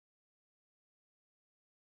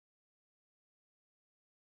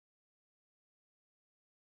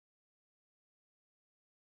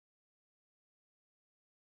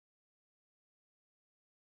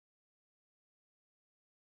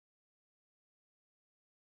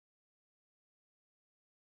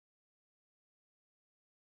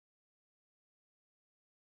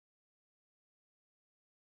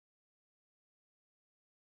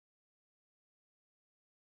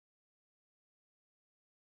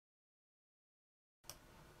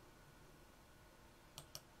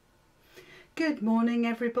Good morning,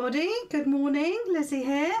 everybody. Good morning, Lizzie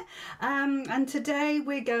here. And today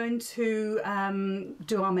we're going to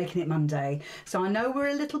do our Making It Monday. So I know we're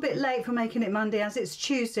a little bit late for Making It Monday as it's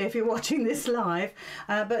Tuesday if you're watching this live,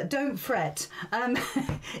 but don't fret.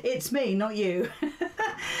 It's me, not you.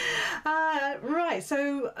 Right,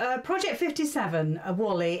 so Project 57,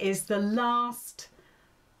 Wally, is the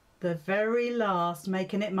very last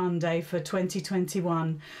Making It Monday for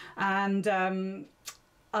 2021. And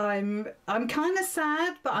I'm kind of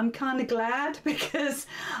sad, but I'm kind of glad because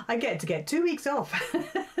I get to get 2 weeks off.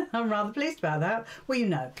 I'm rather pleased about that. Well, you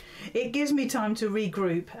know, it gives me time to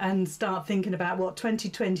regroup and start thinking about what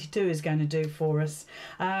 2022 is going to do for us.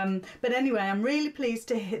 But anyway, I'm really pleased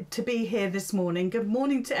to be here this morning. Good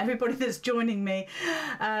morning to everybody that's joining me.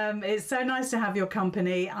 It's so nice to have your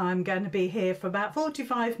company. I'm going to be here for about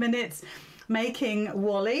 45 minutes making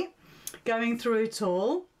Wally, going through it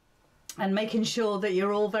all, and making sure that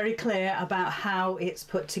you're all very clear about how it's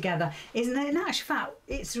put together. Isn't it? In actual fact,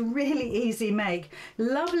 it's a really easy make,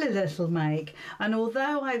 lovely little make. And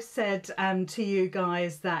although I've said to you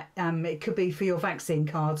guys that it could be for your vaccine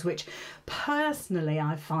cards, which personally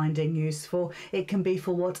I'm finding useful, it can be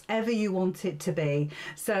for whatever you want it to be.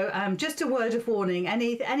 So just a word of warning,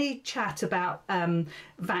 any chat about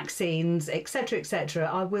vaccines, etc.,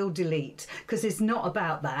 I will delete, because it's not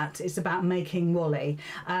about that. It's about making Wally.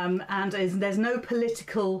 And there's no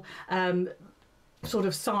political sort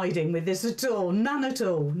of siding with this at all. None at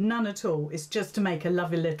all. It's just to make a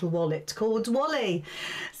lovely little wallet called Wally.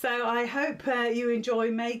 So I hope you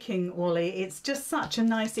enjoy making Wally. It's just such a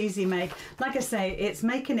nice easy make. Like I say, it's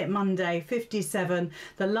Making It Monday 57,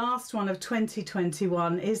 the last one of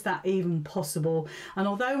 2021. Is that even possible? And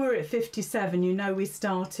although we're at 57, you know, we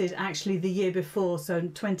started actually the year before, so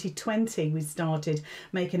in 2020 we started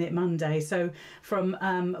Making It Monday. So from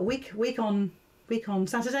week on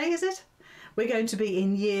Saturday, is it? We're going to be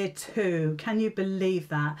in year 2. Can you believe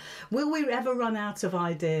that? Will we ever run out of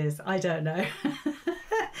ideas? I don't know.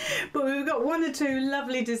 But we've got 1 or 2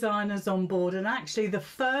 lovely designers on board, and actually the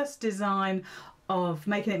first design of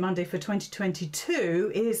Making It Monday for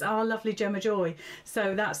 2022 is our lovely Gemma Joy.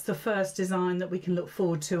 So that's the first design that we can look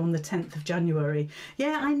forward to on the 10th of January.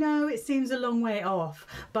 Yeah, I know it seems a long way off,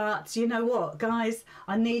 but you know what, guys,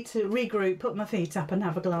 I need to regroup, put my feet up and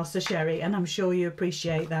have a glass of sherry, and I'm sure you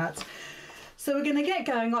appreciate that. So we're going to get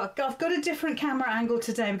going. I've got a different camera angle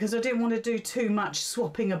today because I didn't want to do too much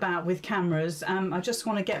swapping about with cameras. I just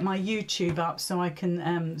want to get my YouTube up so I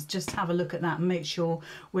can just have a look at that and make sure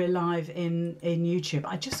we're live in YouTube.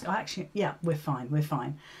 Yeah, we're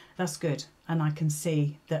fine. That's good. And I can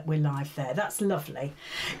see that we're live there. That's lovely.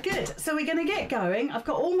 Good. So we're going to get going. I've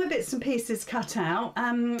got all my bits and pieces cut out,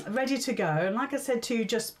 ready to go. And like I said to you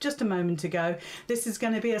just a moment ago, this is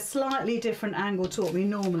going to be a slightly different angle to what we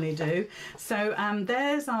normally do. So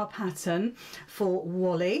there's our pattern for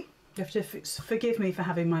Wally. You have to forgive me for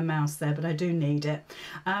having my mouse there, but I do need it.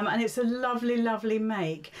 And it's a lovely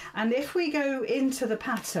make. And if we go into the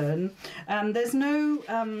pattern, there's no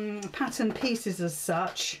pattern pieces as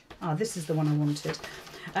such. This is the one I wanted.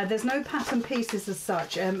 There's no pattern pieces as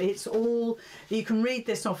such. It's all, you can read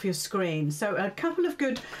this off your screen. So a couple of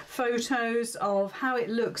good photos of how it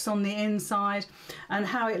looks on the inside and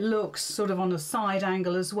how it looks sort of on a side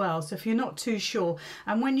angle as well. So if you're not too sure,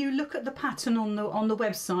 and when you look at the pattern on the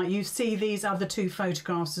website, you see these other 2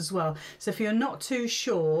 photographs as well. So if you're not too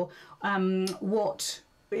sure what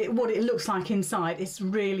it looks like inside, it's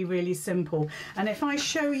really simple. And if I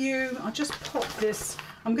show you, I'll just pop this.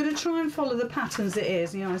 I'm going to try and follow the patterns it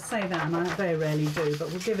is. You know, I say that and I very rarely do, but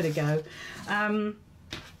we'll give it a go.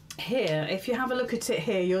 Here, if you have a look at it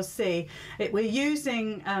here, you'll see we're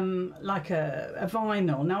using like a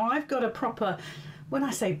vinyl. Now I've got a proper, when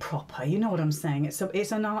I say proper, you know what I'm saying. It's a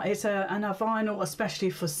vinyl,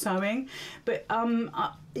 especially for sewing. But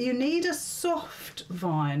you need a soft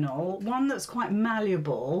vinyl, one that's quite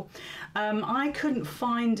malleable. I couldn't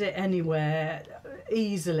find it anywhere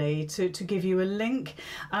easily to give you a link,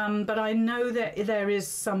 but I know that there is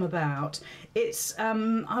some about. It's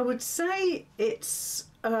I would say it's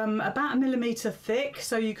about 1 millimetre thick,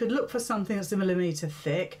 so you could look for something that's 1 millimetre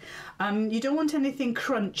thick. You don't want anything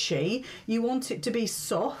crunchy, you want it to be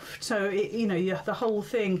soft, so the whole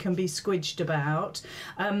thing can be squidged about.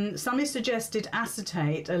 Somebody suggested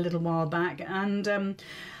acetate a little while back, and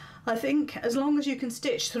I think as long as you can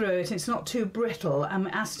stitch through it, it's not too brittle,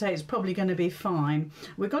 acetate's probably going to be fine.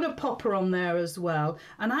 We've got a popper on there as well,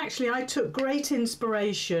 and actually I took great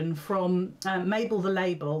inspiration from Mabel the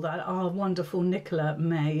Label that our wonderful Nicola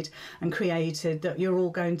made and created, that you're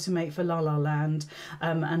all going to make for La La Land,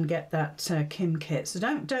 and get that Kim kit. So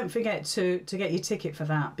don't forget to get your ticket for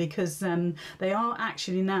that, because they are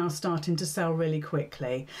actually now starting to sell really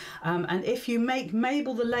quickly. And if you make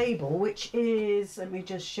Mabel the Label, which is, let me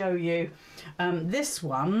just show you this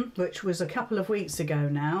one, which was a couple of weeks ago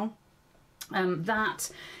now,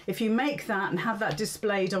 that if you make that and have that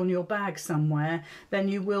displayed on your bag somewhere, then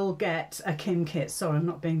you will get a Kim kit. Sorry, I'm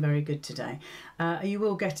not being very good today. You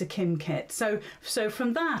will get a Kim kit. So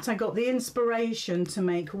from that I got the inspiration to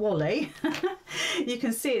make Wally. You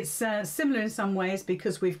can see it's similar in some ways,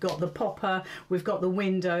 because we've got the popper, we've got the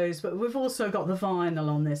windows, but we've also got the vinyl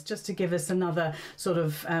on this, just to give us another sort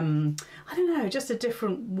of I don't know, just a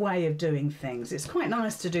different way of doing things. It's quite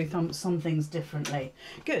nice to do some things differently.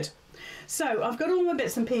 Good. So I've got all my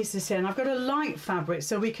bits and pieces here, and I've got a light fabric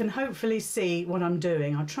so we can hopefully see what I'm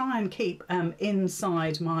doing. I'll try and keep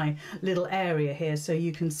inside my little area here so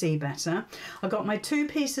you can see better. I've got my 2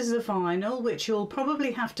 pieces of vinyl, which you'll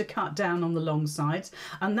probably have to cut down on the long sides,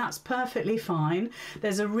 and that's perfectly fine.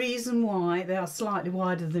 There's a reason why they are slightly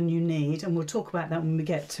wider than you need, and we'll talk about that when we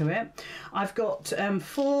get to it. I've got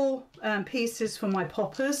 4 pieces for my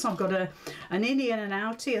poppers. I've got an innie and an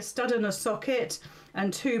outie, a stud and a socket,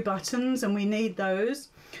 and 2 buttons, and we need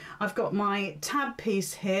those. I've got my tab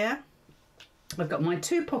piece here. I've got my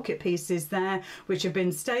 2 pocket pieces there, which have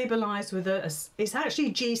been stabilised with it's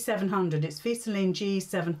actually G700, it's Fieseline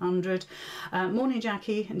G700. Morning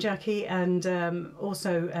Jackie, and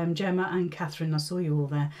also Gemma and Catherine, I saw you all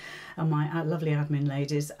there, and my lovely admin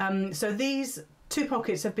ladies. So these 2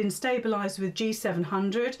 pockets have been stabilised with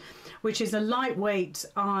G700, which is a lightweight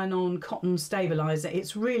iron-on cotton stabiliser.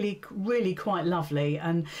 It's really quite lovely,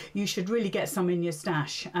 and you should really get some in your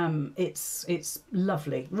stash. It's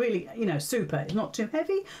lovely, really, you know, super. It's not too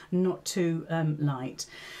heavy, not too light.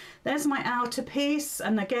 There's my outer piece,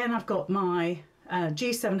 and again I've got my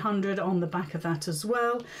G700 on the back of that as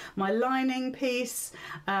well. My lining piece.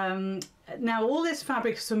 Now all this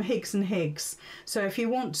fabric is from Higgs and Higgs, so if you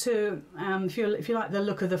want to, if you like the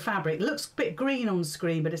look of the fabric, it looks a bit green on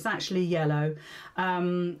screen but it's actually yellow.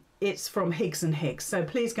 It's from Higgs and Higgs, so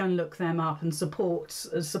please go and look them up and support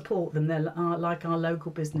them. They're like our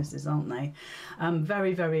local businesses, aren't they?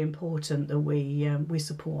 Very important that we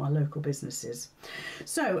support our local businesses.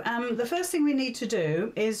 So the first thing we need to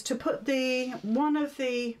do is to put one of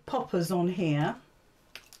the poppers on here.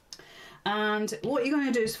 And what you're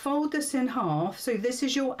going to do is fold this in half. So this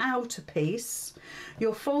is your outer piece.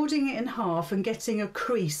 You're folding it in half and getting a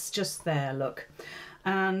crease just there, look.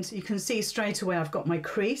 And you can see straight away I've got my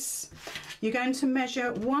crease. You're going to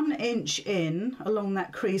measure 1 inch in along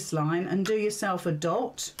that crease line and do yourself a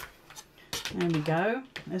dot. There we go.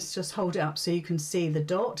 Let's just hold it up so you can see the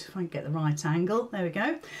dot, if I can get the right angle. There we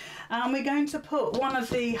go. And we're going to put one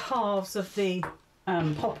of the halves of the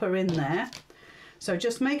popper in there. So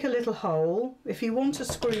just make a little hole. If you want a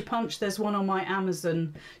screw punch, there's one on my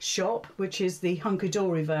Amazon shop, which is the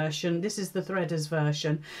hunky-dory version. This is the threaders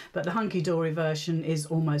version, but the hunky-dory version is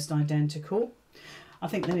almost identical. I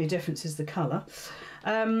think the only difference is the colour.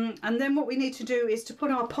 And then what we need to do is to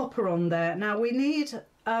put our popper on there. Now we need,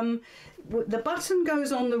 the button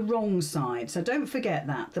goes on the wrong side, so don't forget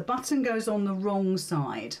that. The button goes on the wrong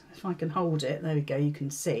side. If I can hold it, there we go, you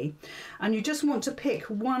can see. And you just want to pick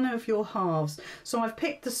one of your halves. So I've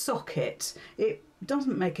picked the socket. It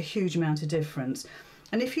doesn't make a huge amount of difference.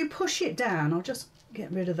 And if you push it down, I'll just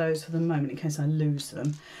get rid of those for the moment in case I lose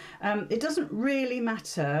them. It doesn't really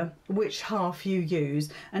matter which half you use,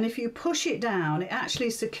 and if you push it down it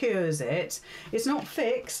actually secures it. It's not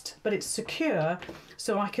fixed but it's secure,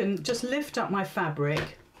 so I can just lift up my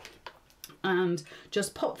fabric and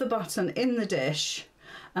just pop the button in the dish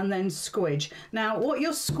and then squidge. Now what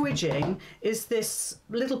you're squidging is this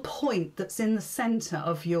little point that's in the centre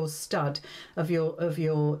of your stud, of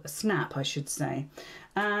your snap I should say,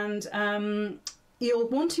 and you're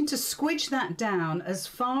wanting to squidge that down as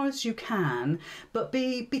far as you can, but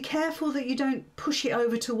be careful that you don't push it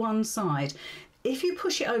over to one side. If you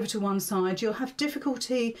push it over to one side, you'll have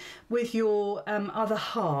difficulty with your other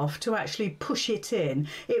half to actually push it in.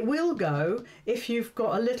 It will go if you've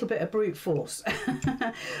got a little bit of brute force,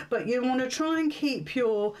 but you want to try and keep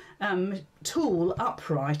your tool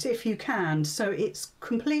upright if you can, so it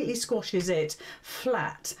completely squashes it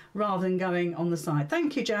flat rather than going on the side.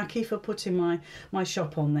 Thank you, Jackie, for putting my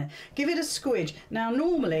shop on there. Give it a squidge. Now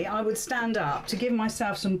normally I would stand up to give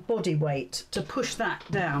myself some body weight to push that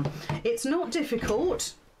down. It's not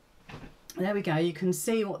difficult. There we go, you can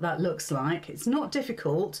see what that looks like. It's not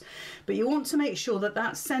difficult, but you want to make sure that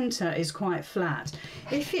that centre is quite flat.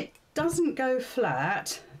 If it doesn't go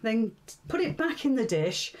flat, then put it back in the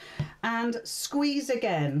dish and squeeze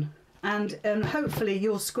again, and hopefully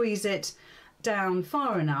you'll squeeze it down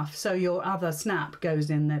far enough so your other snap goes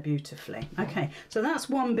in there beautifully. Okay, so that's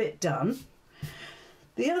one bit done.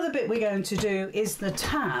 The other bit we're going to do is the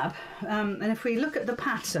tab, and if we look at the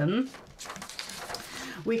pattern,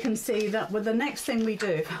 we can see that with the next thing we do,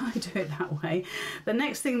 if I do it that way, the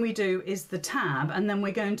next thing we do is the tab, and then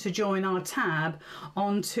we're going to join our tab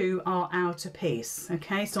onto our outer piece.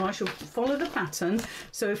 Okay, so I shall follow the pattern,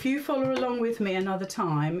 so if you follow along with me another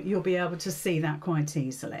time, you'll be able to see that quite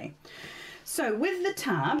easily. So with the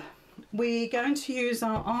tab, we're going to use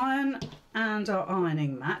our iron and our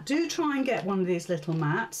ironing mat. Do try and get one of these little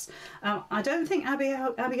mats. I don't think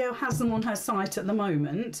Abigail has them on her site at the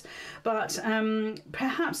moment, but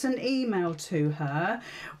perhaps an email to her.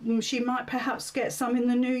 She might perhaps get some in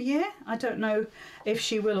the new year. I don't know if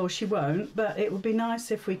she will or she won't, but it would be nice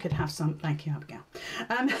if we could have some. Thank you, Abigail.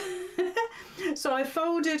 So I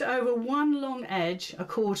folded over one long edge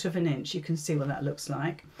 1/4 inch. You can see what that looks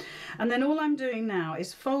like. And then all I'm doing now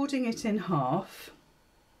is folding it in half,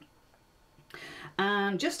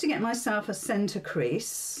 and just to get myself a centre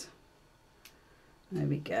crease. There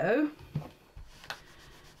we go.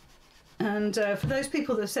 And for those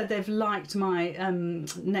people that said they've liked my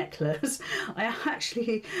necklace, I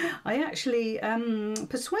actually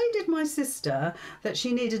persuaded my sister that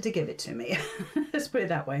she needed to give it to me. Let's put it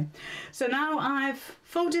that way. So now I've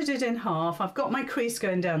folded it in half. I've got my crease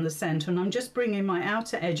going down the centre, and I'm just bringing my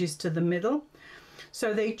outer edges to the middle.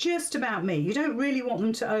 So they just about meet. You don't really want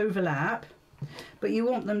them to overlap, but you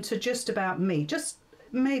want them to just about meet. Just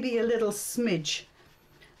maybe a little smidge,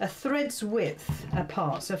 a thread's width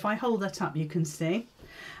apart. So if I hold that up, you can see.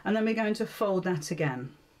 And then we're going to fold that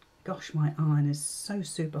again. Gosh, my iron is so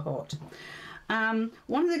super hot.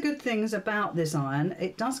 One of the good things about this iron,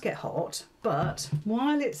 it does get hot, but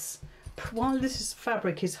while this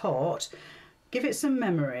fabric is hot, give it some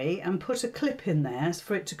memory and put a clip in there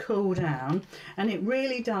for it to cool down, and it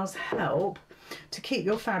really does help to keep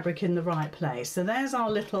your fabric in the right place. So there's our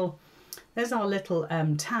little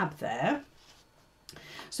tab there.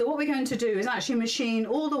 So what we're going to do is actually machine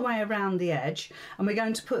all the way around the edge, and we're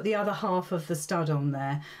going to put the other half of the stud on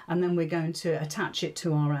there, and then we're going to attach it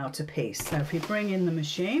to our outer piece. So if we bring in the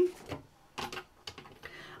machine,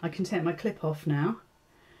 I can take my clip off now.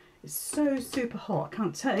 It's so super hot, I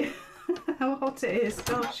can't tell you how hot it is,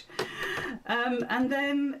 gosh. And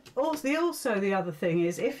then also the other thing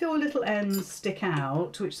is, if your little ends stick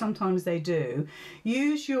out, which sometimes they do,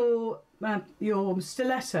 use your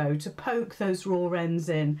stiletto to poke those raw ends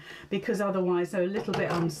in, because otherwise they're a little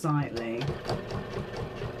bit unsightly.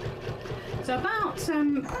 So about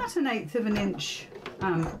 1/8 of an inch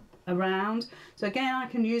around. So again, I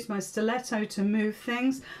can use my stiletto to move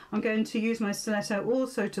things. I'm going to use my stiletto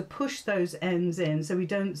also to push those ends in so we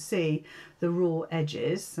don't see the raw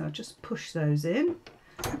edges. So I'll just push those in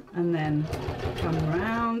and then come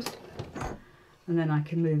around, and then I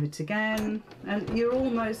can move it again, and you're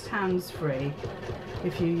almost hands-free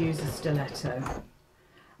if you use a stiletto.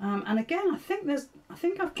 And again, I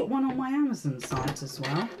think I've put one on my Amazon site as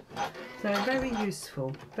well. So very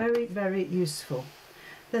useful, very, very useful.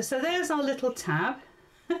 So there's our little tab.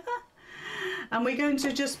 And we're going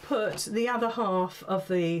to just put the other half of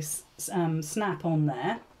the snap on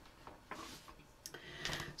there.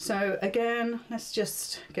 So again, let's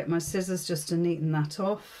just get my scissors just to neaten that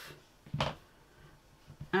off.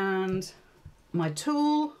 And my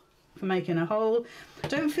tool for making a hole.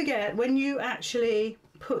 Don't forget, when you actually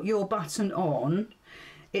put your button on,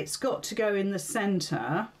 it's got to go in the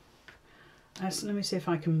centre. So let me see if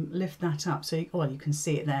I can lift that up so you can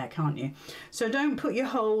see it there, can't you? So don't put your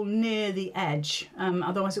hole near the edge,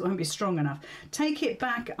 otherwise it won't be strong enough. Take it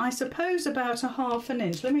back, I suppose, about 1/2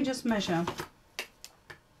 inch. Let me just measure.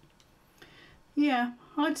 Yeah,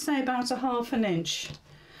 I'd say about 1/2 inch.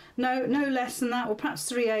 No less than that, or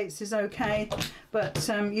perhaps 3/8 is okay, but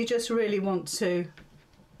you just really want to,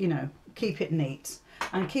 you know, keep it neat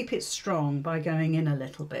and keep it strong by going in a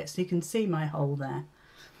little bit. So you can see my hole there.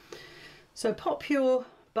 So pop your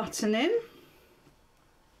button in,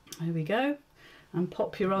 there we go, and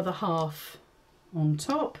pop your other half on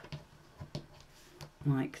top,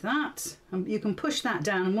 like that. And you can push that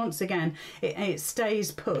down, and once again it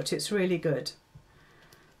stays put. It's really good.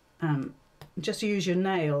 Just use your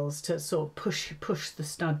nails to sort of push the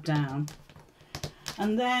stud down.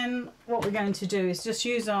 And then what we're going to do is just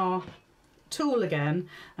use our tool again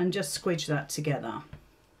and just squidge that together.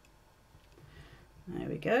 There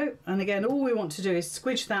we go. And again, all we want to do is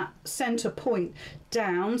squidge that center point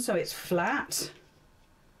down so it's flat.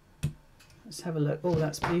 Let's have a look. Oh,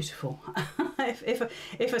 that's beautiful.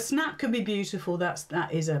 if a snap could be beautiful, that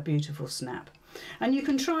is a beautiful snap. And you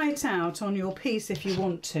can try it out on your piece if you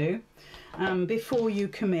want to, before you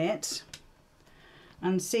commit,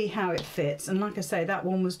 and see how it fits. And like I say, that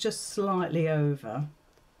one was just slightly over.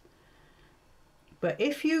 But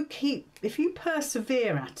if you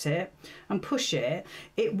persevere at it and push it,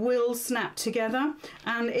 it will snap together.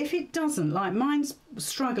 And if it doesn't, like mine's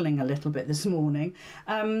struggling a little bit this morning,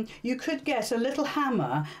 you could get a little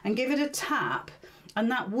hammer and give it a tap, and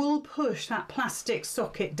that will push that plastic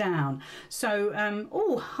socket down. So,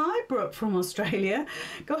 oh, hi Brooke from Australia.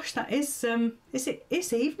 Gosh, that is,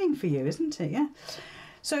 it's evening for you, isn't it? Yeah.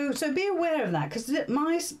 So be aware of that, because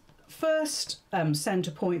my first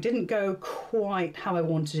centre point didn't go quite how I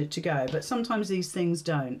wanted it to go, but sometimes these things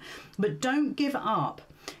don't. But don't give up.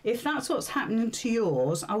 If that's what's happening to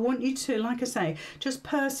yours, I want you to, like I say, just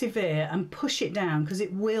persevere and push it down, because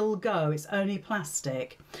it will go. It's only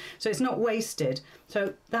plastic, so it's not wasted.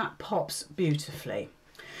 So that pops beautifully.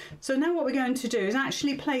 So now what we're going to do is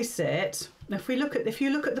actually place it. If you look at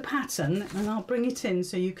the pattern, and I'll bring it in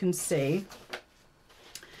so you can see.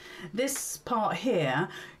 This part here,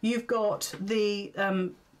 you've got the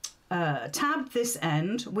tab this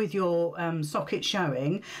end with your socket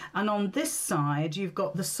showing, and on this side you've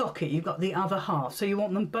got the socket, you've got the other half, so you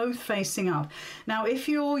want them both facing up. Now if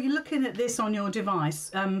you're looking at this on your device,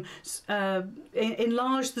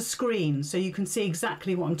 enlarge the screen so you can see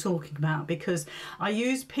exactly what I'm talking about, because I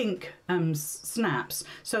use pink snaps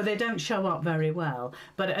so they don't show up very well,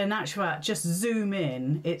 but in actual fact, just zoom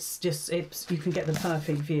in, you can get the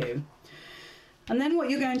perfect view. And then what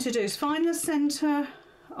you're going to do is find the center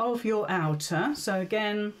of your outer. So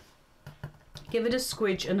again, give it a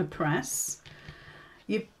squidge and a press.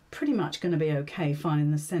 You're pretty much going to be okay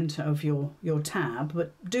finding the center of your tab,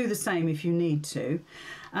 but do the same if you need to.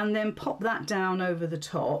 And then pop that down over the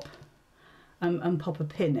top, and pop a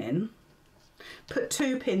pin in. Put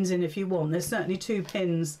 2 pins in if you want. There's certainly 2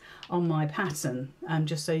 pins on my pattern,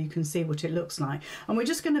 just so you can see what it looks like. And we're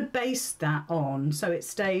just going to baste that on so it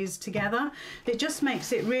stays together. It just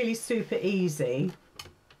makes it really super easy.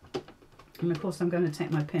 And of course I'm going to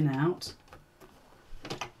take my pin out.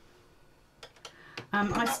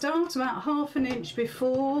 I start about ½ an inch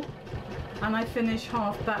before, and I finish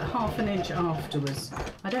about ½ an inch afterwards.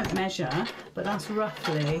 I don't measure, but that's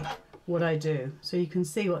roughly what I do. So you can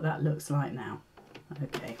see what that looks like now.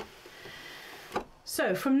 Okay.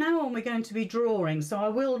 So from now on we're going to be drawing. So I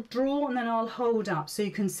will draw and then I'll hold up so you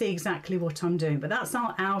can see exactly what I'm doing. But that's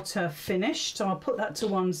our outer finished. So I'll put that to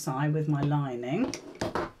one side with my lining.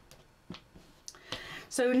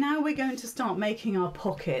 So now we're going to start making our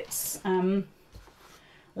pockets.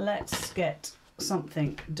 Let's get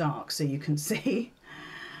something dark so you can see.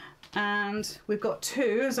 And we've got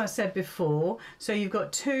 2, as I said before. So you've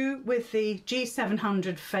got 2 with the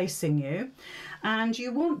G700 facing you. And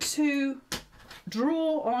you want to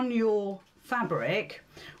draw on your fabric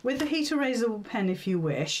with the heat erasable pen if you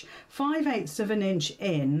wish, 5/8 of an inch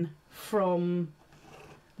in from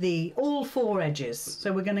all 4 edges.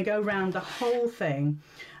 So we're going to go around the whole thing,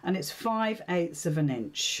 and it's 5/8 of an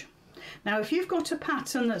inch. Now if you've got a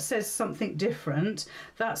pattern that says something different,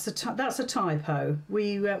 that's a typo.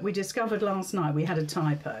 We discovered last night we had a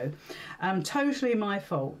typo. Totally my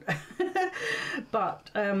fault. But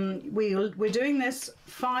we're doing this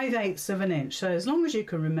 5/8 of an inch. So as long as you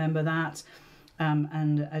can remember that,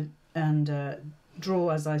 and draw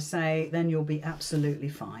as I say, then you'll be absolutely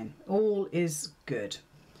fine. All is good.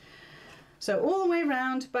 So all the way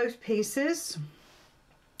around both pieces,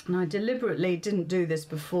 and I deliberately didn't do this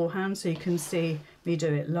beforehand so you can see me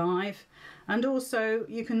do it live, and also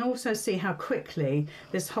you can also see how quickly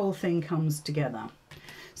this whole thing comes together.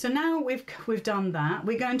 So now we've done that,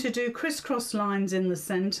 we're going to do crisscross lines in the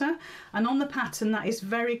centre, and on the pattern that is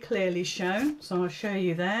very clearly shown, so I'll show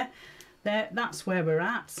you there, that's where we're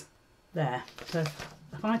at, there. So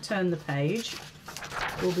if I turn the page,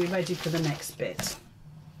 we'll be ready for the next bit.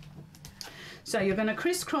 So you're going to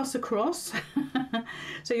crisscross across.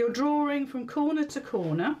 So you're drawing from corner to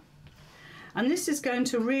corner, and this is going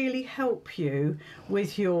to really help you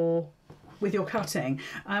with your with your cutting.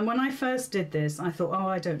 And when I first did this, I thought, oh,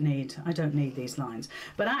 I don't need these lines.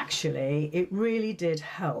 But actually, it really did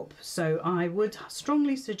help. So I would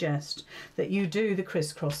strongly suggest that you do the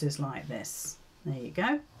crisscrosses like this. There you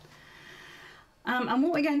go. And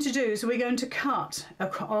what we're going to do is we're going to cut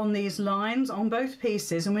on these lines on both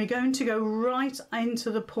pieces, and we're going to go right into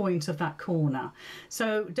the point of that corner.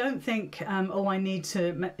 So don't think, oh, I need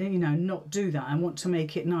to, you know, not do that. I want to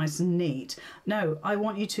make it nice and neat. No, I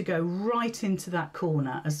want you to go right into that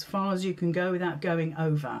corner as far as you can go without going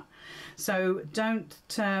over. So don't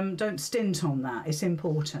stint on that. It's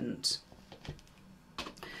important.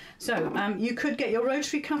 So you could get your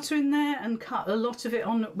rotary cutter in there and cut a lot of it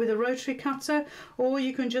on with a rotary cutter, or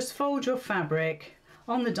you can just fold your fabric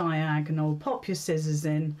on the diagonal, pop your scissors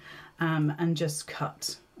in and just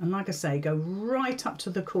cut. And like I say, go right up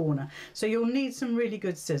to the corner. So you'll need some really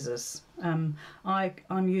good scissors.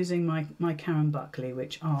 I'm using my Karen Buckley,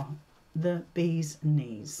 which are the bee's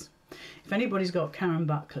knees. If anybody's got Karen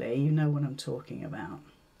Buckley, you know what I'm talking about.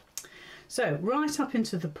 So right up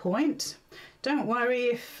into the point. Don't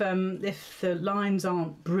worry if the lines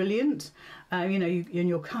aren't brilliant, you know, and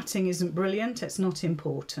your cutting isn't brilliant, it's not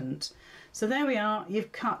important. So there we are,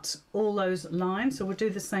 you've cut all those lines, so we'll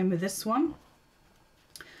do the same with this one.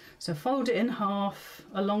 So fold it in half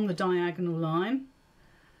along the diagonal line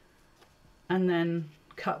and then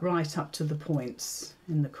cut right up to the points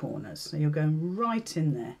in the corners. So you're going right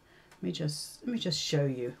in there. Let me just show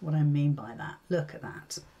you what I mean by that. Look at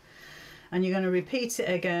that. And you're going to repeat it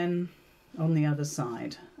again on the other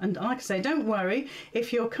side. And like I say, don't worry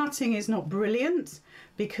if your cutting is not brilliant,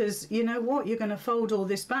 because you know what, you're going to fold all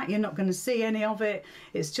this back, you're not going to see any of it.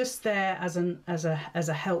 It's just there as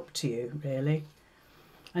a help to you, really.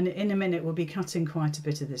 And in a minute we'll be cutting quite a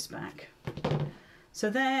bit of this back. So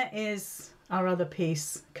there is our other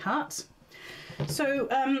piece cut. So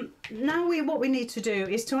now what we need to do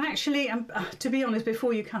is to actually, to be honest,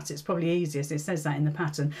 before you cut it's probably easiest, it says that in the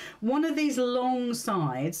pattern, one of these long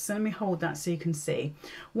sides, so let me hold that so you can see,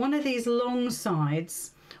 one of these long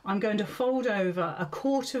sides I'm going to fold over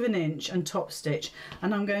 1/4 of an inch and top stitch,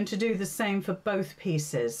 and I'm going to do the same for both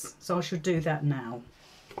pieces, so I should do that now.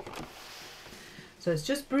 So it's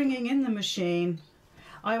just bringing in the machine.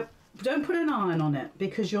 I don't put an iron on it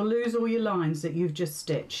because you'll lose all your lines that you've just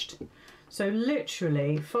stitched. So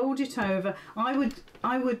literally fold it over. I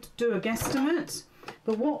would do a guesstimate,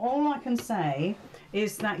 but all I can say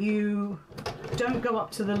is that you don't go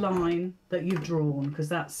up to the line that you've drawn, because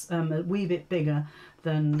that's a wee bit bigger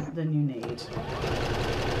than you need.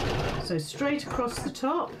 So straight across the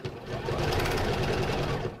top.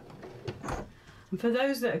 And for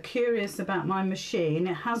those that are curious about my machine,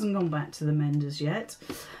 it hasn't gone back to the menders yet.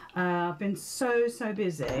 I've been so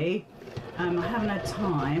busy, I haven't had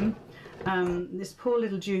time. This poor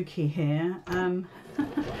little Dukey here,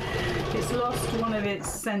 it's lost one of its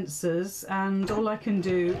sensors, and all I can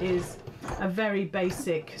do is a very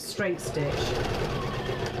basic straight stitch.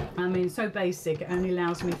 I mean, so basic, it only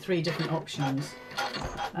allows me 3 different options,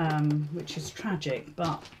 which is tragic,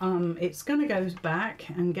 but it's going to go back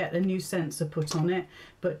and get a new sensor put on it,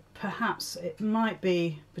 but perhaps it might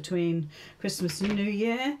be between Christmas and New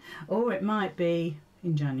Year, or it might be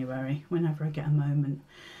in January, whenever I get a moment.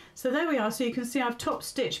 So there we are. So you can see I've top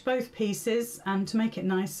stitched both pieces and to make it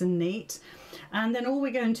nice and neat, and then all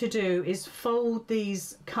we're going to do is fold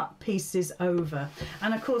these cut pieces over.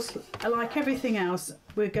 And of course, like everything else,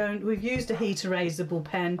 we've used a heat erasable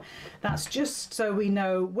pen. That's just so we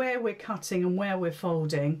know where we're cutting and where we're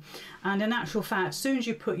folding, and in actual fact, as soon as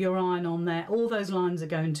you put your iron on there, all those lines are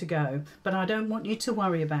going to go, but I don't want you to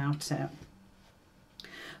worry about it.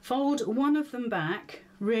 Fold one of them back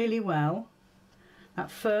really well. That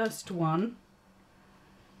first one,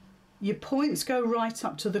 your points go right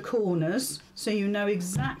up to the corners, so you know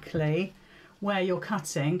exactly where you're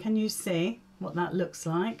cutting. Can you see what that looks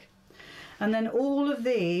like? And then all of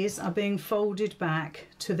these are being folded back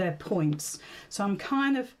to their points. So I'm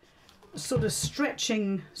kind of sort of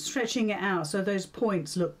stretching it out so those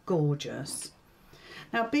points look gorgeous.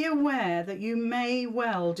 Now be aware that you may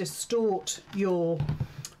well distort your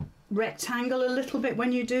rectangle a little bit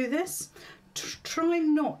when you do this. Try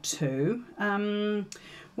not to.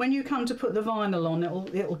 When you come to put the vinyl on,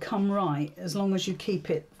 it'll come right as long as you keep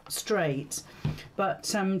it straight,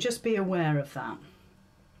 but just be aware of that.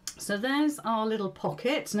 So there's our little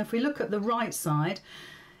pocket, and if we look at the right side,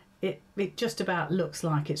 it just about looks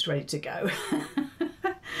like it's ready to go.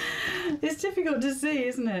 It's difficult to see,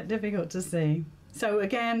 isn't it? Difficult to see. So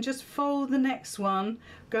again, just fold the next one,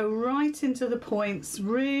 go right into the points,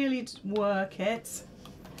 really work it.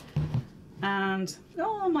 And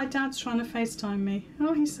oh, my dad's trying to FaceTime me.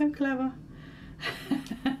 Oh, he's so clever.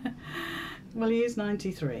 Well, he is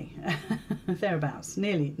 93. Thereabouts,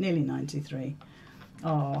 nearly 93.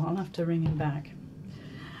 Oh, I'll have to ring him back.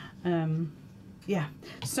 Yeah,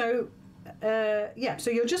 so yeah,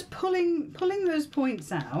 so you're just pulling those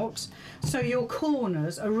points out so your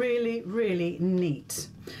corners are really neat.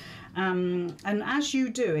 And as you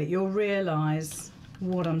do it, you'll realise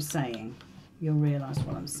what I'm saying. You'll realise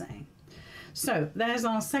what I'm saying. So there's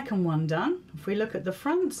our second one done. If we look at the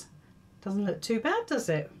front, doesn't look too bad, does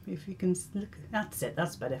it? If you can look, that's it,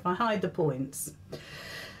 that's better. If I hide the points.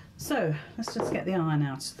 So let's just get the iron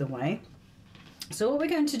out of the way. So what we're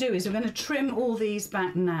going to do is we're going to trim all these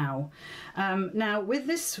back now. Now with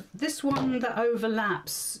this one that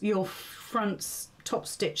overlaps your front top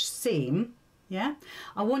stitch seam, yeah,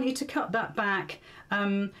 I want you to cut that back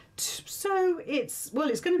so it's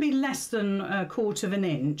going to be less than 1/4 of an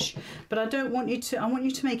inch, but I don't want you to, I want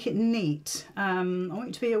you to make it neat. I want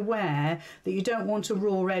you to be aware that you don't want a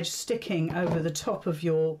raw edge sticking over the top of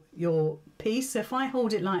your piece. So if I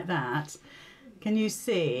hold it like that, can you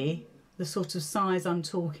see the sort of size I'm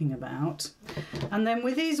talking about? And then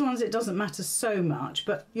with these ones it doesn't matter so much,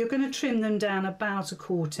 but you're going to trim them down about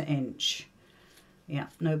 1/4 inch. Yeah,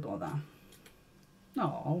 no bother.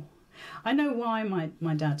 Oh, I know why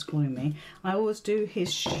my dad's calling me. I always do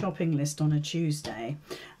his shopping list on a Tuesday,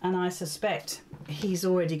 and I suspect he's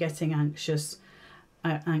already getting anxious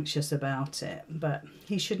about it, but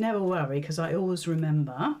he should never worry because I always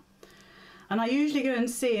remember. And I usually go and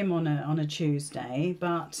see him on a Tuesday,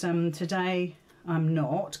 but today I'm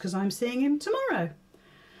not because I'm seeing him tomorrow.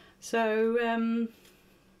 So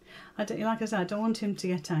I don't, like I said, I don't want him to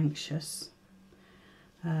get anxious.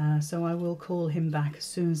 So I will call him back as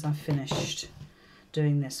soon as I've finished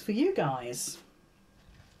doing this for you guys.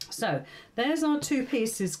 So there's our two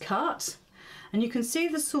pieces cut, and you can see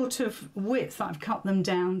the sort of width that I've cut them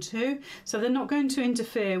down to, so they're not going to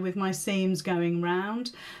interfere with my seams going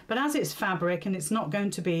round, but as it's fabric and it's not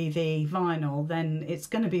going to be the vinyl, then it's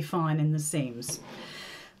going to be fine in the seams.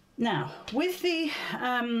 Now with the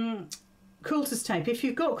quilter's tape, if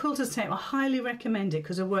you've got quilter's tape, I highly recommend it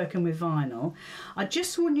because we're working with vinyl. I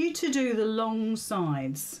just want you to do the long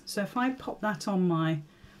sides. So if I pop that on my,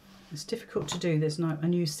 it's difficult to do this now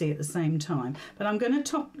and you see at the same time, but I'm going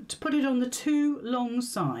to put it on the two long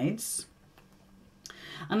sides,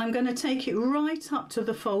 and I'm going to take it right up to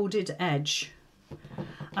the folded edge,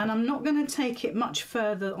 and I'm not going to take it much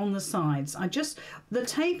further on the sides. The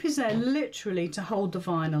tape is there literally to hold the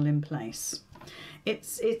vinyl in place.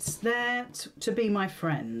 It's there to be my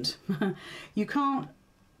friend. You can't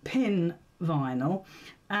pin vinyl,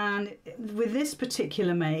 and with this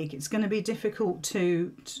particular make it's going to be difficult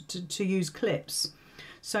to use clips.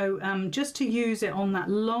 So just to use it on that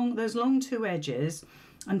those long two edges,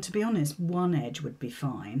 and to be honest one edge would be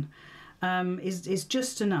fine, is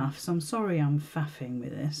just enough. So I'm sorry I'm faffing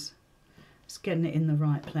with this. It's getting it in the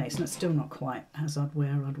right place, and it's still not quite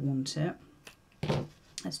where I'd want it.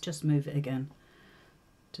 Let's just move it again.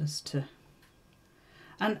 Just to,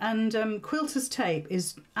 and quilter's tape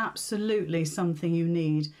is absolutely something you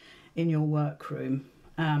need in your workroom.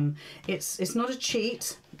 It's not a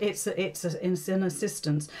cheat. It's an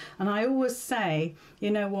assistance. And I always say, you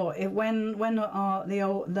know what? When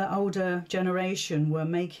the older generation were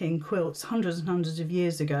making quilts hundreds and hundreds of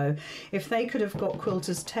years ago, if they could have got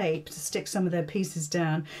quilter's tape to stick some of their pieces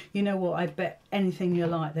down, you know what? I bet anything you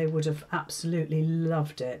like, they would have absolutely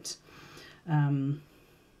loved it.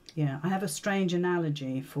 Yeah, I have a strange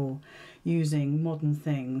analogy for using modern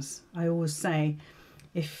things. I always say,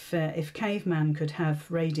 if caveman could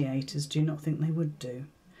have radiators, do you not think they would do?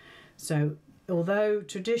 So although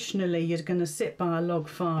traditionally you're going to sit by a log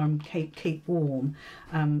fire and keep warm,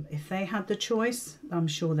 if they had the choice, I'm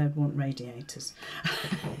sure they'd want radiators.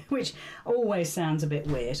 Which always sounds a bit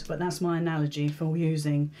weird, but that's my analogy for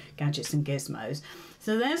using gadgets and gizmos.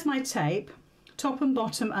 So there's my tape. Top and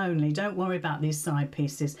bottom only, don't worry about these side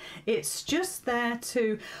pieces. It's just there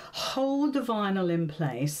to hold the vinyl in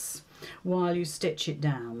place while you stitch it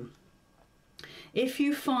down. If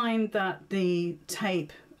you find that the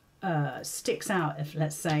tape sticks out, if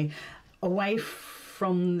let's say away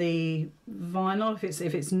from the vinyl,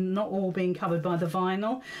 if it's not all being covered by the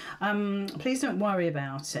vinyl, please don't worry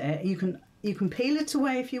about it. You can peel it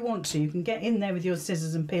away if you want to. You can get in there with your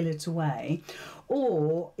scissors and peel it away,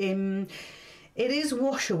 or it is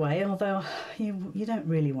wash away, although you don't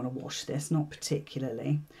really want to wash this, not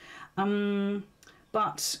particularly.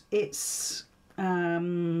 But it's,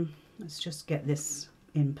 let's just get this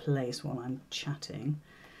in place while I'm chatting.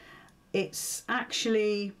 It's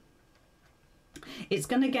actually it's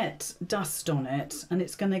going to get dust on it, and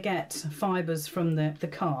it's going to get fibres from the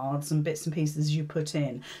cards and bits and pieces you put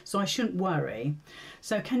in, so I shouldn't worry.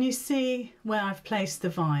 So can you see where I've placed the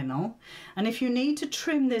vinyl? And if you need to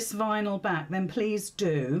trim this vinyl back, then please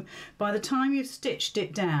do. By the time you've stitched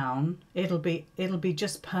it down, it'll be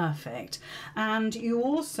just perfect. And you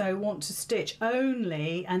also want to stitch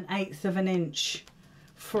only 1/8 of an inch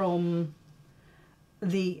from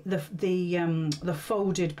the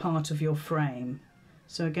folded part of your frame.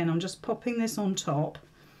 So again, I'm just popping this on top,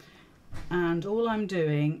 and all I'm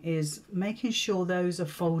doing is making sure those are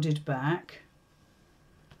folded back,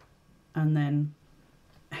 and then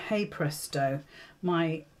hey presto,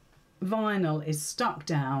 my vinyl is stuck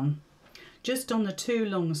down just on the 2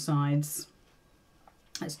 long sides.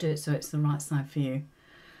 Let's do it so it's the right side for you,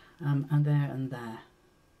 and there.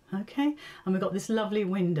 Okay, and we've got this lovely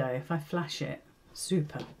window. If I flash it,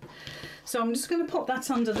 super. So I'm just going to pop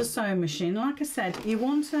that under the sewing machine. Like I said, you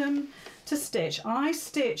want to stitch. I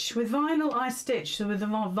stitch with vinyl. I stitch with the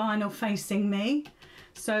vinyl facing me.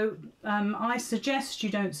 So I suggest you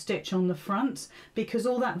don't stitch on the front, because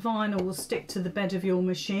all that vinyl will stick to the bed of your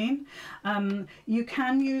machine. You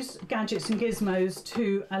can use gadgets and gizmos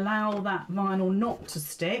to allow that vinyl not to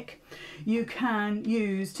stick. You can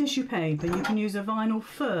use tissue paper, you can use a vinyl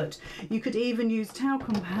foot, you could even use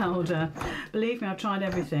talcum powder. Believe me, I've tried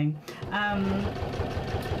everything.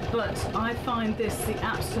 But I find this the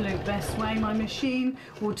absolute best way. My machine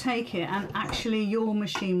will take it, and actually your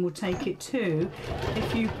machine will take it too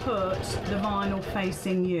if you put the vinyl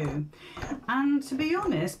facing you. And to be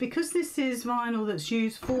honest, because this is vinyl that's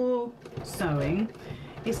used for sewing,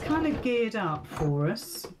 it's kind of geared up for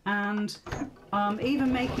us. And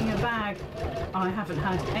even making a bag, I haven't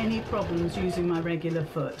had any problems using my regular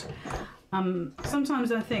foot.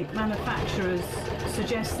 Sometimes I think manufacturers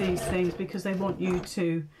suggest these things because they want you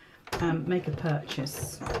to make a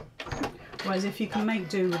purchase. Whereas if you can make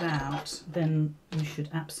do without, then you should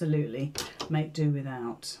absolutely make do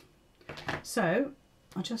without. So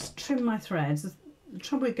I'll just trim my threads. The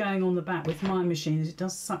trouble with going on the back with my machine is it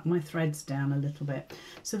does suck my threads down a little bit.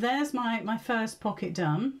 So there's my first pocket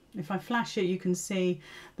done. If I flash it, you can see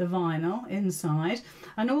the vinyl inside.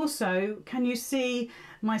 And also, can you see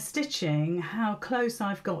my stitching, how close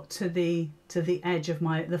I've got to the edge of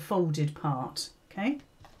the folded part? Okay.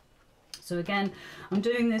 So again, I'm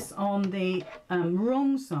doing this on the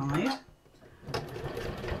wrong side,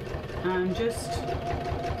 and just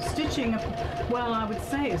stitching well, I would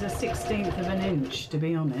say it's a 1/16 of an inch, to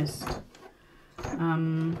be honest. Oops,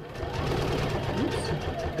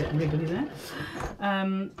 a bit wriggly there.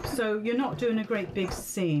 So you're not doing a great big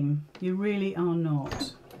seam, you really are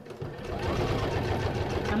not.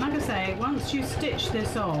 And like I say, once you stitch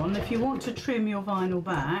this on, if you want to trim your vinyl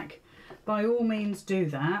back, by all means do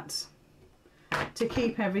that, to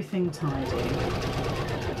keep everything tidy.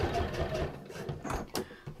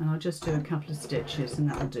 And I'll just do a couple of stitches and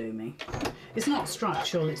that'll do me. It's not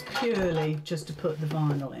structural, it's purely just to put the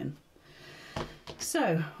vinyl in.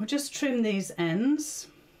 So we'll just trim these ends.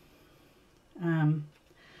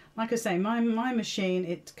 Like I say, my machine,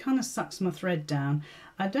 it kind of sucks my thread down.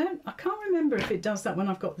 I can't remember if it does that when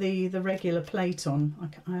I've got the regular plate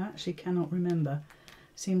on. I actually cannot remember.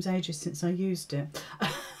 Seems ages since I used it.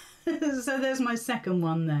 So there's my second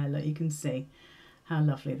one there. Look, you can see how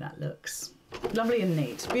lovely that looks. Lovely and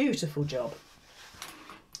neat. Beautiful job.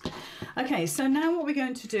 Okay, so now what we're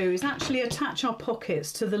going to do is actually attach our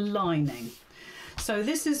pockets to the lining. So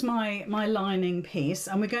this is my lining piece,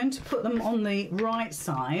 and we're going to put them on the right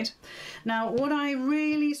side. Now, what I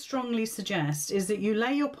really strongly suggest is that you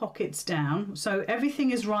lay your pockets down so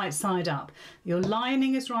everything is right side up. Your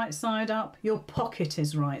lining is right side up, your pocket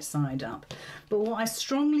is right side up. But what I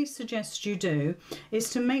strongly suggest you do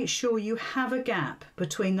is to make sure you have a gap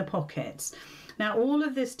between the pockets. Now, all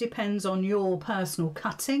of this depends on your personal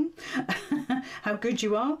cutting, how good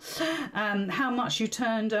you are, how much you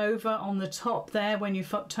turned over on the top there when you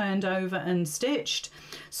turned over and stitched.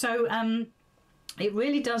 So it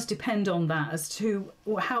really does depend on that as to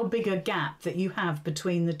how big a gap that you have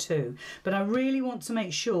between the two. But I really want to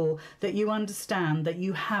make sure that you understand that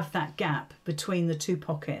you have that gap between the two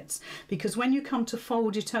pockets, because when you come to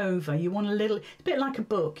fold it over, you want a bit like a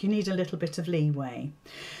book, you need a little bit of leeway.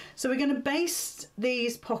 So we're going to baste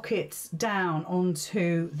these pockets down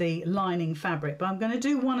onto the lining fabric, but I'm going to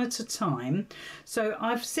do one at a time. So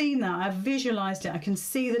I've seen that, I've visualised it, I can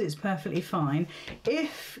see that it's perfectly fine.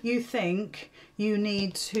 If you think you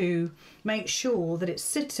need to make sure that it's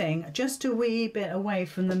sitting just a wee bit away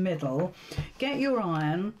from the middle, get your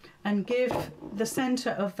iron and give the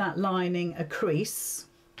centre of that lining a crease.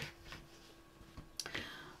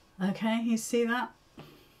 Okay, you see that?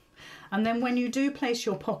 And then when you do place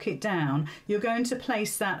your pocket down, you're going to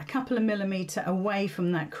place that a couple of millimetres away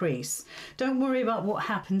from that crease. Don't worry about what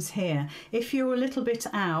happens here. If you're a little bit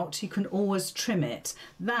out, you can always trim it.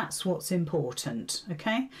 That's what's important,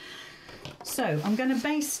 okay? So I'm going to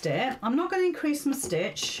baste it. I'm not going to increase my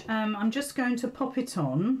stitch. I'm just going to pop it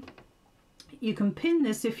on. You can pin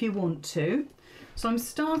this if you want to. So I'm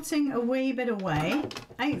starting a wee bit away,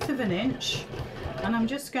 1/8 of an inch, and I'm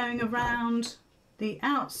just going around the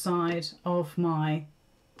outside of my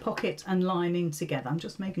pocket and lining together. I'm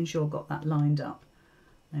just making sure I've got that lined up.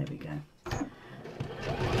 There we go.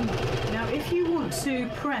 Now if you want to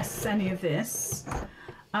press any of this,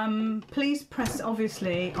 please press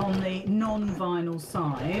obviously on the non-vinyl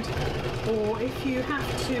side, or if you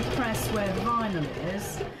have to press where the vinyl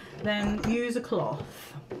is, then use a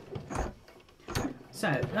cloth.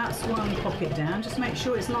 So that's one pocket down, just make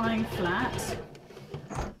sure it's lying flat.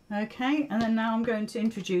 Okay, and then now I'm going to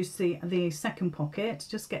introduce the second pocket.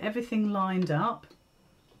 Just get everything lined up.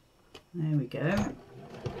 There we go.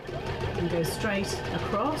 And go straight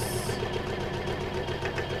across,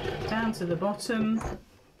 down to the bottom.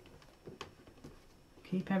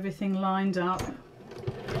 Keep everything lined up.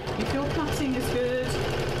 If your cutting is good,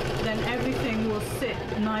 then everything will sit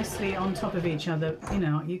nicely on top of each other. You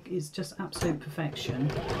know, it's just absolute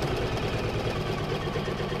perfection.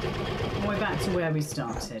 We're back to where we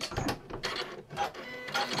started.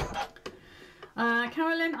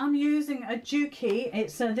 Carolyn, I'm using a Juki.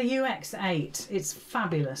 It's the UX8. It's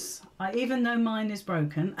fabulous. Even though mine is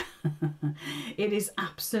broken, it is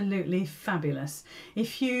absolutely fabulous.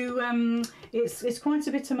 If you, it's quite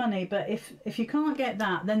a bit of money, but if you can't get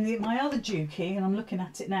that, then my other Juki, and I'm looking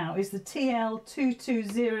at it now, is the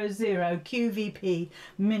TL2200 QVP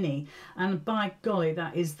Mini, and by golly,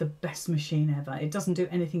 that is the best machine ever. It doesn't do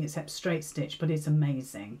anything except straight stitch, but it's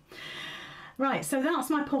amazing. Right, so that's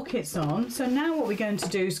my pockets on. So now what we're going to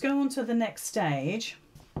do is go on to the next stage,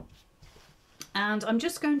 and I'm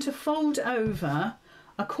just going to fold over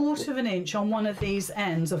 1/4 of an inch on one of these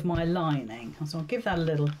ends of my lining. So I'll give that a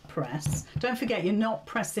little press. Don't forget, you're not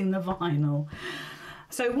pressing the vinyl.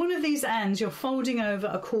 So one of these ends you're folding over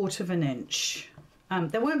 1/4 of an inch.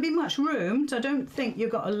 There won't be much room, so I don't think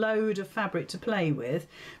you've got a load of fabric to play with,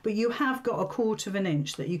 but you have got 1/4 of an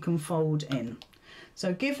inch that you can fold in.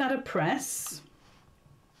 So give that a press.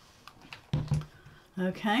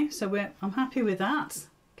 Okay, so I'm happy with that,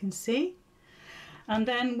 you can see. And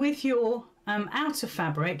then with your outer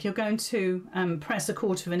fabric, you're going to press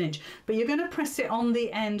 1/4 of an inch, but you're going to press it on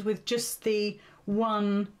the end with just the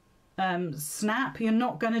one snap. You're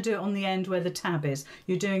not going to do it on the end where the tab is.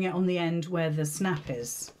 You're doing it on the end where the snap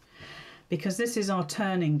is, because this is our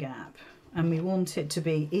turning gap and we want it to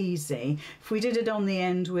be easy. If we did it on the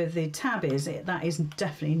end where the tab is, that is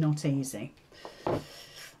definitely not easy.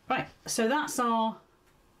 Right, so that's our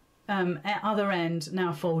other end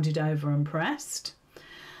now folded over and pressed.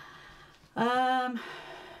 And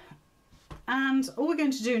all we're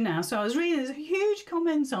going to do now, so I was reading, there's a huge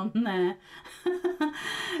comment on there.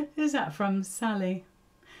 Is that from Sally?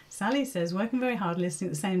 Sally says, working very hard, listening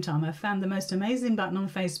at the same time. I found the most amazing button on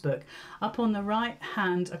Facebook. Up on the right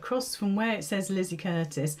hand, across from where it says Lizzy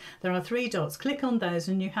Curtis, there are 3 dots. Click on those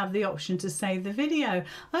and you have the option to save the video.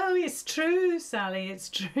 Oh, it's true, Sally, it's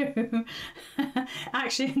true.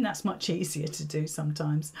 Actually, that's much easier to do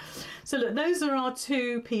sometimes. So look, those are our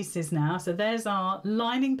 2 pieces now. So there's our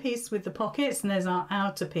lining piece with the pockets, and there's our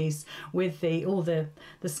outer piece with all the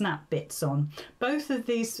snap bits on. Both of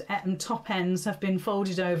these top ends have been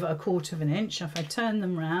folded over 1/4 of an inch. If I turn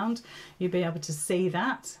them round, you'll be able to see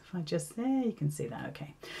that. If I just, there, you can see that.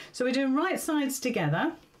 Okay, so we're doing right sides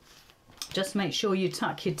together. Just make sure you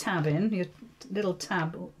tuck your tab in. Your little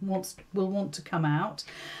tab will want to come out.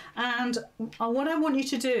 And what I want you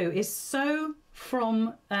to do is sew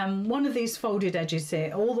from one of these folded edges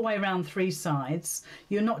here all the way around 3 sides.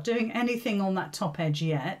 You're not doing anything on that top edge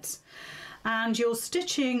yet, and you're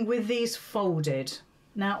stitching with these folded.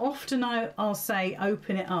 Now often I'll say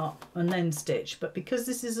open it up and then stitch, but because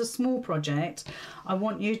this is a small project, I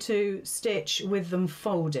want you to stitch with them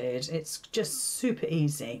folded. It's just super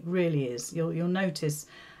easy, really is. You'll notice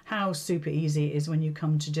how super easy it is when you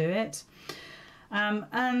come to do it.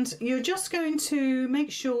 And you're just going to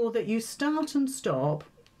make sure that you start and stop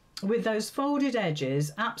with those folded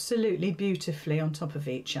edges absolutely beautifully on top of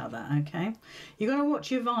each other, okay? You've got to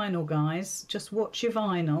watch your vinyl, guys. Just watch your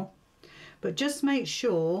vinyl. But just make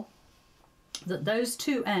sure that those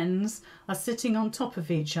 2 ends are sitting on top of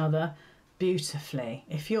each other beautifully.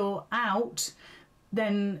 If you're out,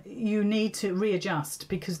 then you need to readjust,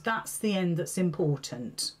 because that's the end that's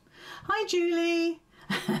important. Hi, Julie.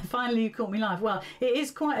 Finally, you caught me live. Well, it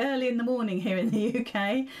is quite early in the morning here in the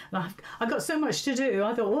UK. I've got so much to do.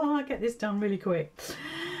 I thought, well, I'll get this done really quick.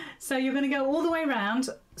 So you're going to go all the way around.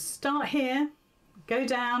 Start here, go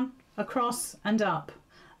down, across and up.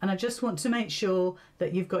 And I just want to make sure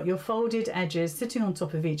that you've got your folded edges sitting on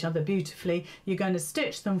top of each other beautifully. You're going to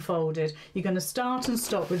stitch them folded. You're going to start and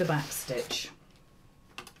stop with a back stitch.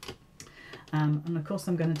 And of course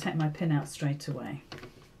I'm going to take my pin out straight away,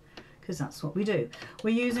 because that's what we do. We're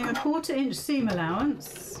using a 1/4 inch seam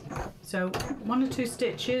allowance, so 1 or 2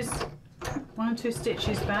 stitches, 1 or 2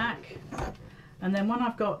 stitches back, and then when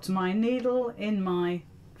I've got my needle in my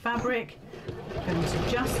fabric, I'm going to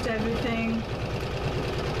adjust everything,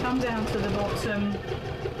 come down to the bottom,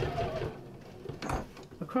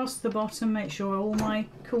 across the bottom, make sure all my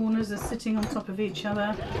corners are sitting on top of each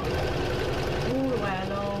other, all the way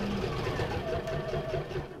along,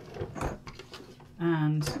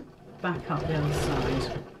 and back up the other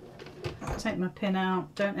side. Take my pin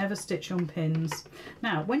out, don't ever stitch on pins.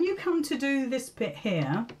 Now when you come to do this bit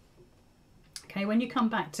here, okay, when you come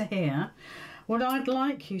back to here, what I'd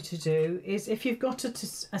like you to do is, if you've got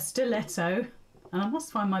a stiletto, and I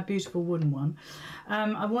must find my beautiful wooden one,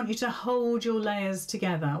 I want you to hold your layers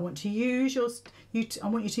together. I want to use I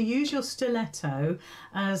want you to use your stiletto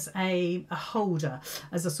as a holder,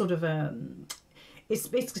 as a sort of a, it's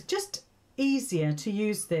just easier to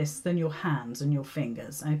use this than your hands and your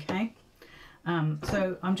fingers, okay?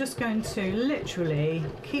 So I'm just going to literally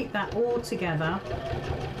keep that all together,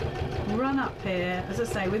 run up here, as I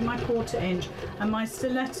say, with my 1/4 inch, and my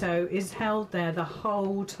stiletto is held there the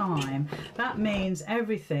whole time. That means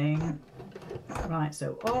everything, right,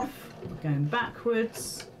 so off, going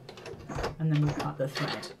backwards, and then we cut the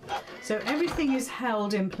thread. So everything is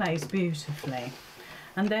held in place beautifully.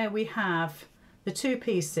 And there we have the 2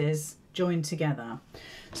 pieces joined together.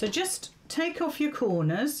 So just take off your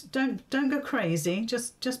corners, don't go crazy,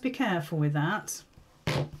 just be careful with that.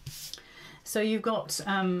 So you've got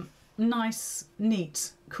nice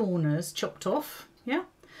neat corners chopped off, yeah,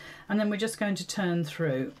 and then we're just going to turn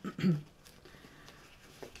through.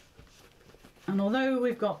 And although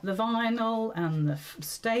we've got the vinyl and the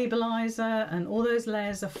stabilizer and all those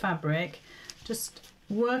layers of fabric, just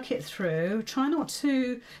work it through. Try not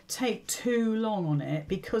to take too long on it,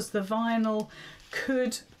 because the vinyl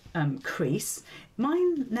could crease.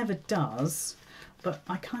 Mine never does, but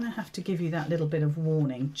I kind of have to give you that little bit of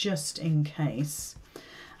warning just in case.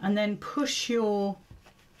 And then push your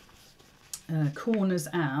corners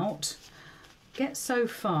out, get so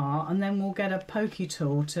far, and then we'll get a pokey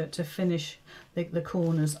tool to finish the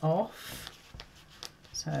corners off.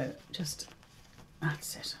 So just,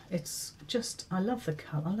 that's it. It's just, I love the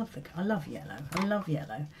colour. I love yellow. I love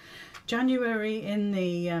yellow. January in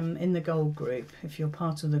the gold group, if you're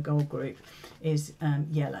part of the gold group, is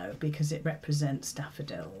yellow, because it represents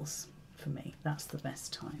daffodils for me. That's the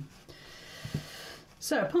best time.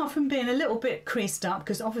 So apart from being a little bit creased up,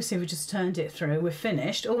 because obviously we just turned it through, we're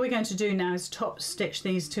finished. All we're going to do now is top stitch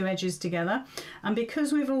these 2 edges together. And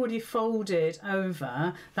because we've already folded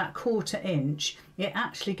over that 1/4 inch, it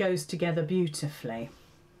actually goes together beautifully.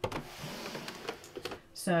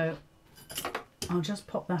 So I'll just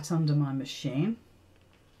pop that under my machine.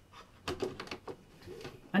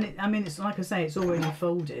 And I mean, it's like I say, it's already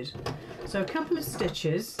folded. So a couple of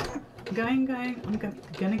stitches, I'm going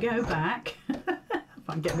to go back. If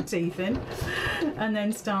I can get my teeth in, and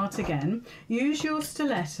then start again. Use your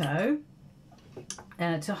stiletto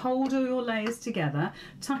to hold all your layers together.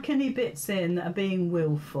 Tuck any bits in that are being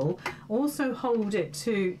willful. Also hold it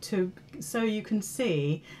so you can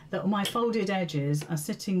see that my folded edges are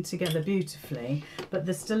sitting together beautifully, but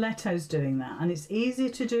the stiletto's doing that, and it's easier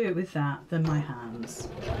to do it with that than my hands.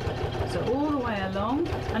 So all the way along,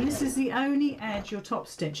 and this is the only edge you're top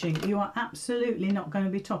stitching. You are absolutely not going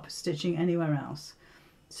to be top stitching anywhere else.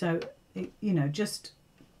 So, you know, just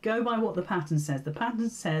go by what the pattern says. The pattern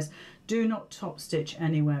says do not top stitch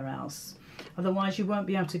anywhere else. Otherwise you won't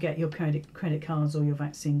be able to get your credit cards or your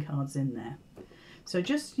vaccine cards in there. So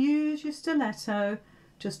just use your stiletto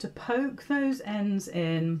just to poke those ends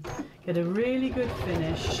in, get a really good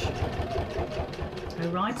finish. Go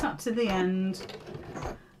right up to the end,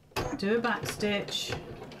 do a back stitch,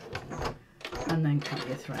 and then cut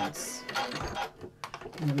your threads.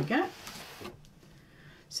 There we go.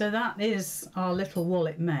 So that is our little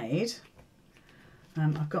wallet made.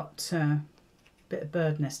 I've got a bit of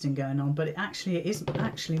bird nesting going on, but it isn't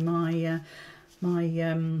actually my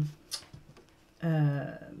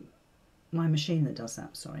my machine that does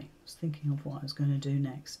that, sorry. I was thinking of what I was going to do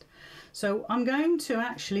next. So I'm going to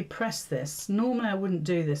actually press this. Normally I wouldn't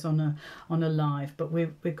do this on a live, but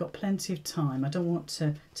we've got plenty of time. I don't want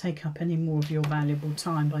to take up any more of your valuable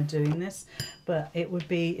time by doing this, but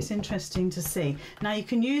it's interesting to see. Now you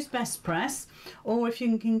can use best press, or if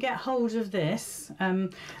you can get hold of this,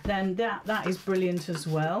 then that is brilliant as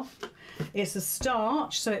well. It's a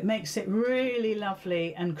starch, so it makes it really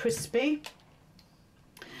lovely and crispy,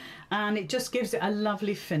 and it just gives it a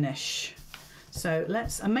lovely finish. So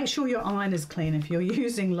and make sure your iron is clean if you're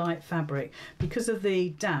using light fabric. Because of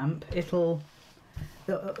the damp, all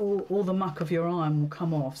the muck of your iron will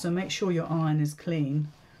come off, so make sure your iron is clean.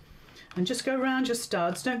 And just go around your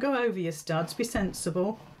studs, don't go over your studs, be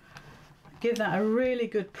sensible. Give that a really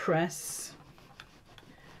good press.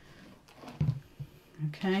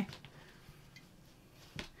 Okay.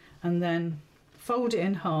 And then fold it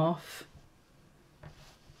in half,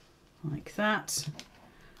 like that.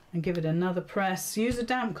 And give it another press. Use a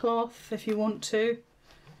damp cloth if you want to.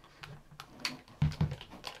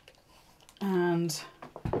 And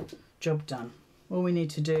job done. All we need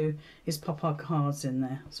to do is pop our cards in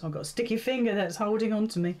there. So I've got a sticky finger that's holding on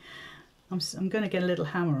to me. I'm going to get a little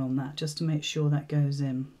hammer on that just to make sure that goes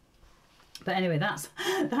in. But anyway,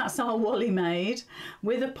 that's our Wally made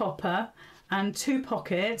with a popper and 2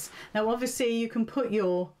 pockets. Now obviously you can put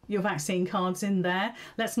your vaccine cards in there.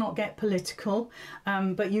 Let's not get political,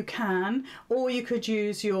 but you can, or you could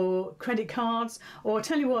use your credit cards, or I'll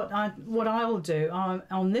tell you what I'll do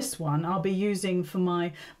on this one. I'll be using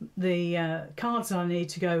for the cards that I need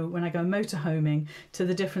to go when I go motorhoming to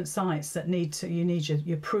the different sites that you need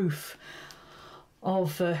your proof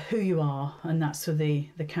of who you are, and that's for the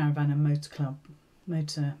caravan and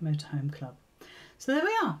motorhome club. So there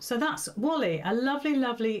we are. So that's Wally, a lovely,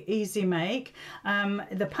 lovely, easy make.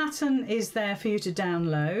 The pattern is there for you to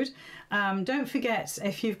download. Don't forget,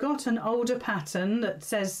 if you've got an older pattern that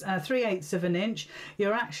says 3/8 of an inch,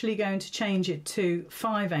 you're actually going to change it to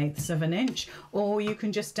 5/8 of an inch, or you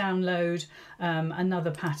can just download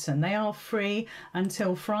another pattern. They are free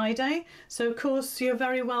until Friday. So of course you're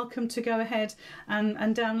very welcome to go ahead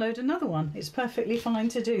and download another one. It's perfectly fine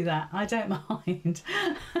to do that. I don't mind.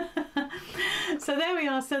 So there we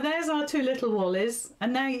are. So there's our 2 little Wallies.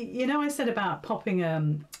 And now, you know, I said about popping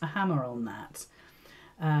a hammer on that.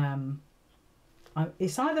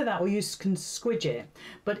 It's either that or you can squidge it,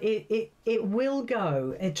 but it will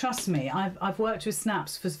go. Trust me, I've worked with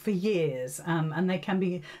snaps for years, and they can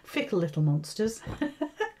be fickle little monsters.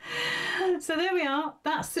 So there we are.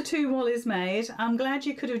 That's the 2 Wallies made. I'm glad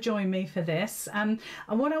you could have joined me for this. And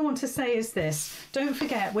what I want to say is this. Don't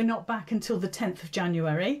forget, we're not back until the 10th of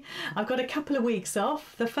January. I've got a couple of weeks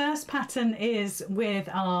off. The first pattern is with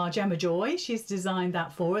our Gemma Joy. She's designed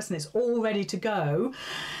that for us and it's all ready to go.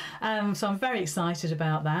 So I'm very excited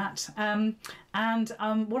about that.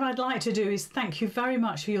 What I'd like to do is thank you very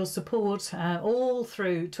much for your support all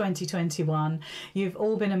through 2021. You've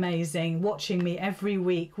all been amazing, watching me every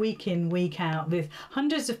week, week in, week out, with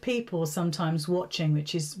hundreds of people sometimes watching,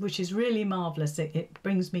 which is really marvellous. It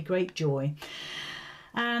brings me great joy.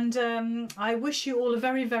 And I wish you all a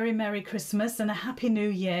very, very Merry Christmas and a Happy New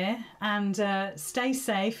Year, and stay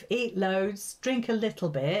safe, eat loads, drink a little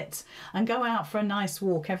bit, and go out for a nice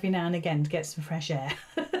walk every now and again to get some fresh air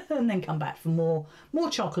and then come back for more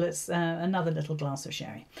chocolates, another little glass of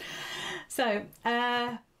sherry. So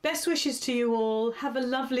best wishes to you all. Have a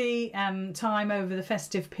lovely time over the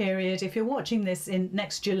festive period. If you're watching this in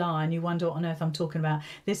next July and you wonder what on earth I'm talking about,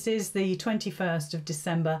 this is the 21st of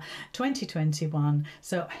December 2021.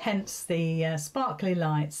 So hence the sparkly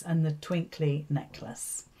lights and the twinkly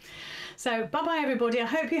necklace. So bye-bye everybody. I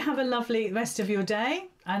hope you have a lovely rest of your day,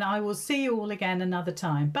 and I will see you all again another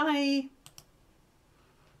time. Bye.